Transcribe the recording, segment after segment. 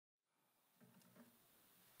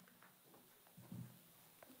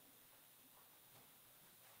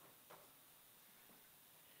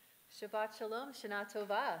Shabbat Shalom, Shana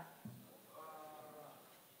Tova.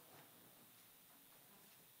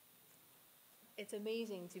 It's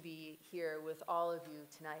amazing to be here with all of you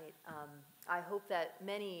tonight. I hope that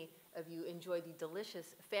many of you enjoyed the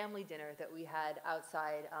delicious family dinner that we had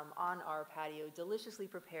outside on our patio, deliciously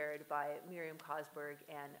prepared by Miriam Cosberg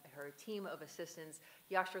and her team of assistants.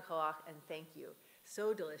 Yashar Koach, and thank you.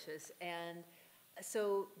 So delicious. And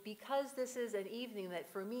so because this is an evening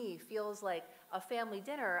that for me feels like a family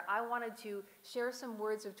dinner, I wanted to share some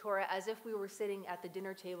words of Torah as if we were sitting at the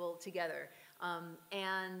dinner table together.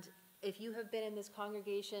 And if you have been in this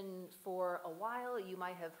congregation for a while, you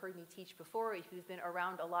might have heard me teach before. If you've been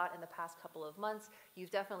around a lot in the past couple of months,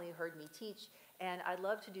 you've definitely heard me teach. And I'd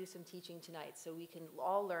love to do some teaching tonight so we can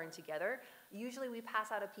all learn together. Usually we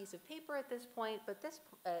pass out a piece of paper at this point, but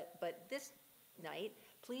this night,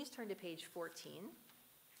 please turn to page 14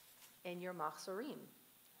 in your Machzorim.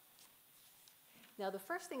 Now, the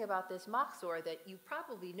first thing about this Machzor that you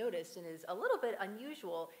probably noticed and is a little bit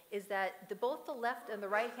unusual is that both the left and the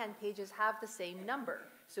right-hand pages have the same number.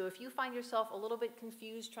 So if you find yourself a little bit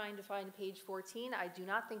confused trying to find page 14, I do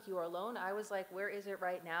not think you are alone. I was like, where is it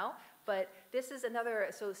right now? But this is another,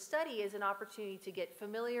 so study is an opportunity to get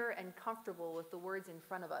familiar and comfortable with the words in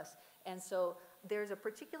front of us. And so there's a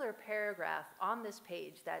particular paragraph on this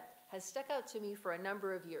page that has stuck out to me for a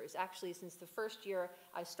number of years. Actually, since the first year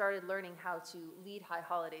I started learning how to lead high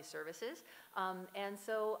holiday services. And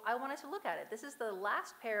so I wanted to look at it. This is the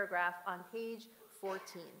last paragraph on page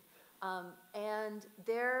 14. And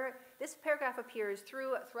this paragraph appears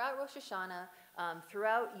throughout Rosh Hashanah,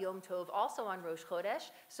 throughout Yom Tov, also on Rosh Chodesh.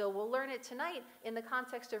 So we'll learn it tonight in the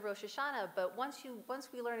context of Rosh Hashanah, but once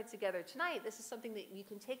we learn it together tonight, this is something that you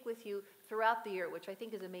can take with you throughout the year, which I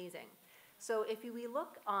think is amazing. So if we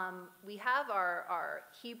look, we have our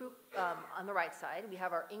Hebrew on the right side, we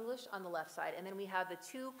have our English on the left side, and then we have the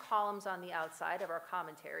two columns on the outside of our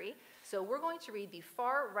commentary. So we're going to read the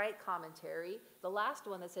far right commentary, the last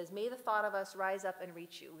one that says, "May the thought of us rise up and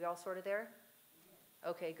reach you." We all sorted there?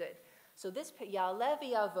 Okay, good. So this, Ya'aleh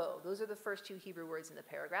v'yavo, those are the first two Hebrew words in the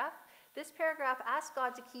paragraph. This paragraph asks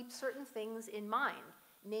God to keep certain things in mind,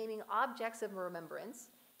 naming objects of remembrance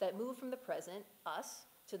that move from the present, us,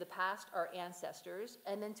 to the past, our ancestors,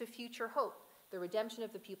 and then to future hope, the redemption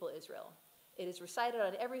of the people Israel. It is recited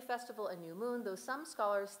on every festival and new moon, though some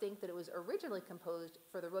scholars think that it was originally composed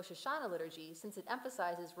for the Rosh Hashanah liturgy since it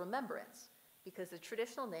emphasizes remembrance, because the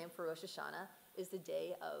traditional name for Rosh Hashanah is the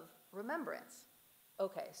Day of Remembrance.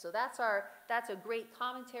 Okay, so that's a great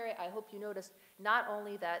commentary. I hope you noticed not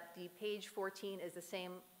only that the page 14 is the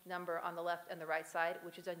same number on the left and the right side,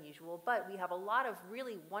 which is unusual, but we have a lot of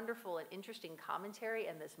really wonderful and interesting commentary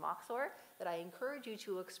in this Machzor that I encourage you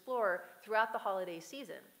to explore throughout the holiday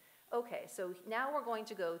season. Okay, so now we're going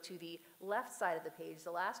to go to the left side of the page, the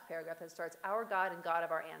last paragraph that starts, "Our God and God of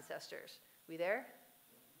our ancestors." We there?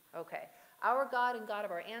 Okay. "Our God and God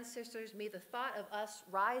of our ancestors, may the thought of us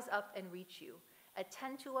rise up and reach you.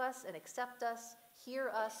 Attend to us and accept us, hear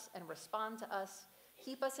us and respond to us.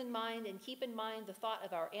 Keep us in mind and keep in mind the thought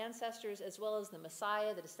of our ancestors as well as the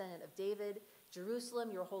Messiah, the descendant of David,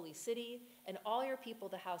 Jerusalem, your holy city, and all your people,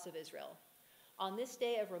 the house of Israel. On this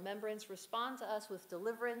day of remembrance, respond to us with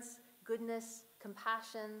deliverance, goodness,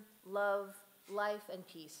 compassion, love, life, and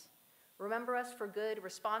peace. Remember us for good,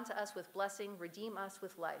 respond to us with blessing, redeem us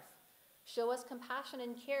with life. Show us compassion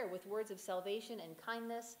and care with words of salvation and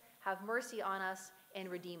kindness, have mercy on us, and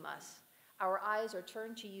redeem us. Our eyes are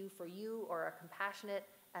turned to you, for you are a compassionate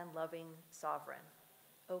and loving sovereign."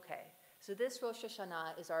 Okay, so this Rosh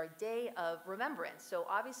Hashanah is our day of remembrance. So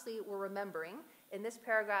obviously we're remembering. In this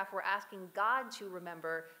paragraph, we're asking God to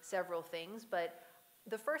remember several things, but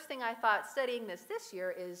the first thing I thought studying this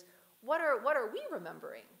year is, what are we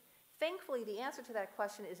remembering? Thankfully, the answer to that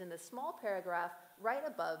question is in the small paragraph right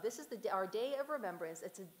above. This is our day of remembrance.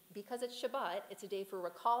 Because it's Shabbat, it's a day for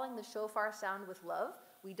recalling the shofar sound with love.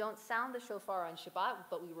 We don't sound the shofar on Shabbat,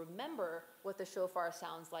 but we remember what the shofar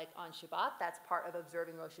sounds like on Shabbat. That's part of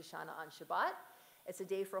observing Rosh Hashanah on Shabbat. It's a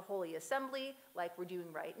day for holy assembly, like we're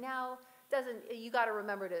doing right now. You got to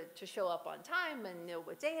remember to show up on time and know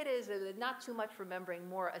what day it is. Not too much remembering,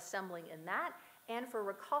 more assembling in that. And for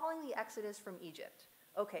recalling the Exodus from Egypt.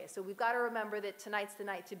 Okay, so we've got to remember that tonight's the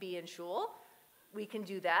night to be in shul. We can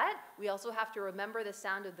do that. We also have to remember the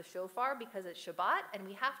sound of the shofar because it's Shabbat, and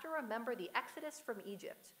we have to remember the Exodus from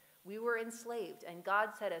Egypt. We were enslaved, and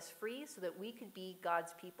God set us free so that we could be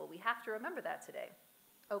God's people. We have to remember that today.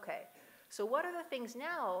 Okay, so what are the things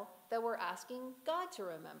now that we're asking God to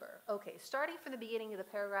remember? Okay, starting from the beginning of the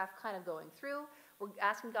paragraph, kind of going through, we're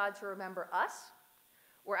asking God to remember us.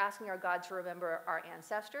 We're asking our God to remember our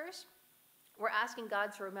ancestors. We're asking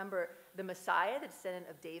God to remember the Messiah, the descendant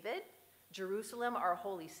of David, Jerusalem, our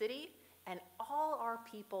holy city, and all our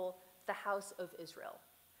people, the house of Israel.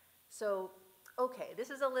 So, okay, this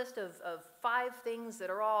is a list of 5 things that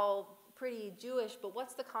are all pretty Jewish, but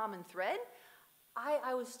what's the common thread?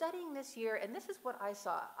 I was studying this year, and this is what I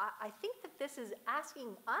saw. I think that this is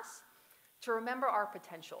asking us to remember our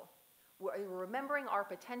potential. We're remembering our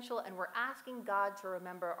potential, and we're asking God to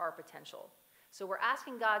remember our potential. So we're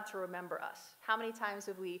asking God to remember us. How many times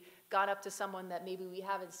have we gone up to someone that maybe we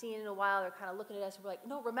haven't seen in a while, they're kind of looking at us, and we're like,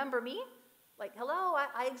 no, remember me? Like, hello,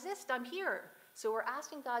 I exist, I'm here. So we're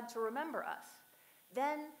asking God to remember us.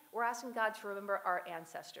 Then we're asking God to remember our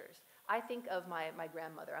ancestors. I think of my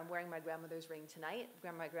grandmother. I'm wearing my grandmother's ring tonight.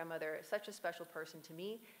 My grandmother is such a special person to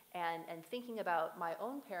me. And thinking about my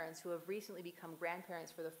own parents who have recently become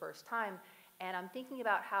grandparents for the first time. And I'm thinking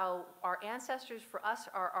about how our ancestors for us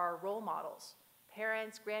are our role models.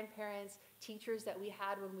 Parents, grandparents, teachers that we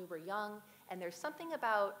had when we were young. And there's something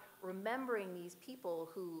about remembering these people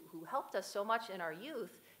who helped us so much in our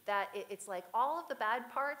youth that it's like all of the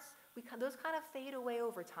bad parts, those kind of fade away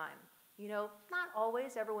over time. You know, not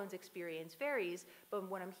always, everyone's experience varies,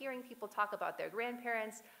 but when I'm hearing people talk about their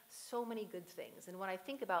grandparents, so many good things. And when I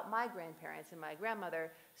think about my grandparents and my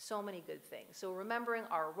grandmother, so many good things. So remembering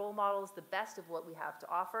our role models, the best of what we have to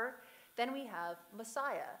offer. Then we have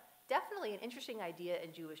Messiah. Definitely an interesting idea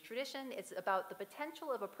in Jewish tradition. It's about the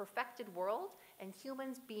potential of a perfected world and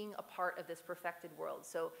humans being a part of this perfected world.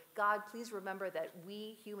 So God, please remember that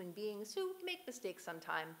we human beings who make mistakes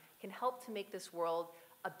sometime can help to make this world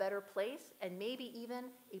a better place, and maybe even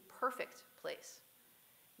a perfect place.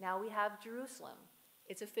 Now we have Jerusalem.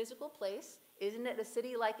 It's a physical place. Isn't it a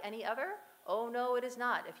city like any other? Oh no, it is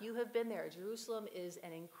not. If you have been there, Jerusalem is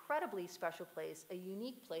an incredibly special place, a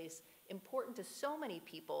unique place, important to so many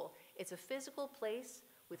people. It's a physical place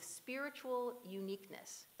with spiritual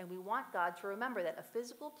uniqueness. And we want God to remember that a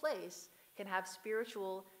physical place can have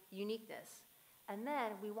spiritual uniqueness. And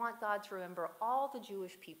then we want God to remember all the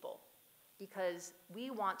Jewish people, because we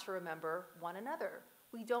want to remember one another.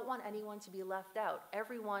 We don't want anyone to be left out.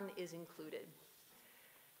 Everyone is included.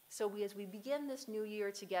 So as we begin this new year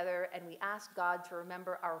together and we ask God to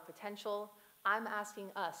remember our potential, I'm asking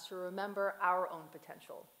us to remember our own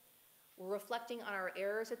potential. We're reflecting on our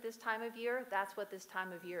errors at this time of year. That's what this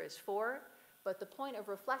time of year is for. But the point of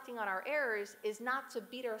reflecting on our errors is not to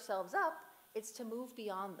beat ourselves up. It's to move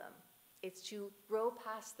beyond them. It's to grow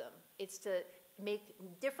past them. It's to make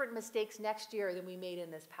different mistakes next year than we made in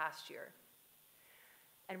this past year.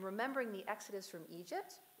 And remembering the Exodus from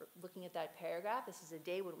Egypt, looking at that paragraph, this is a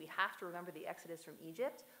day when we have to remember the Exodus from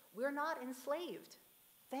Egypt. We're not enslaved.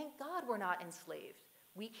 Thank God we're not enslaved.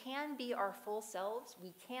 We can be our full selves.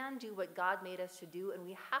 We can do what God made us to do, and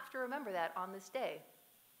we have to remember that on this day.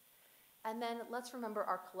 And then let's remember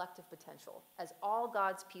our collective potential as all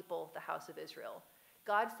God's people, the house of Israel.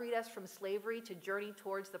 God freed us from slavery to journey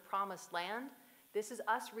towards the promised land. This is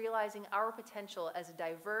us realizing our potential as a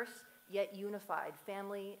diverse yet unified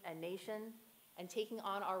family and nation, and taking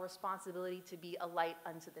on our responsibility to be a light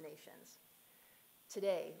unto the nations.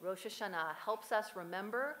 Today, Rosh Hashanah helps us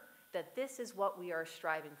remember that this is what we are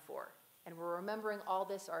striving for, and we're remembering all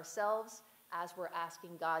this ourselves as we're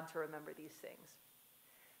asking God to remember these things.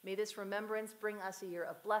 May this remembrance bring us a year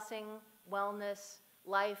of blessing, wellness,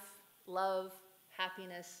 life, love,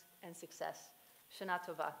 happiness, and success. Shana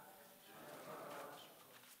Tova.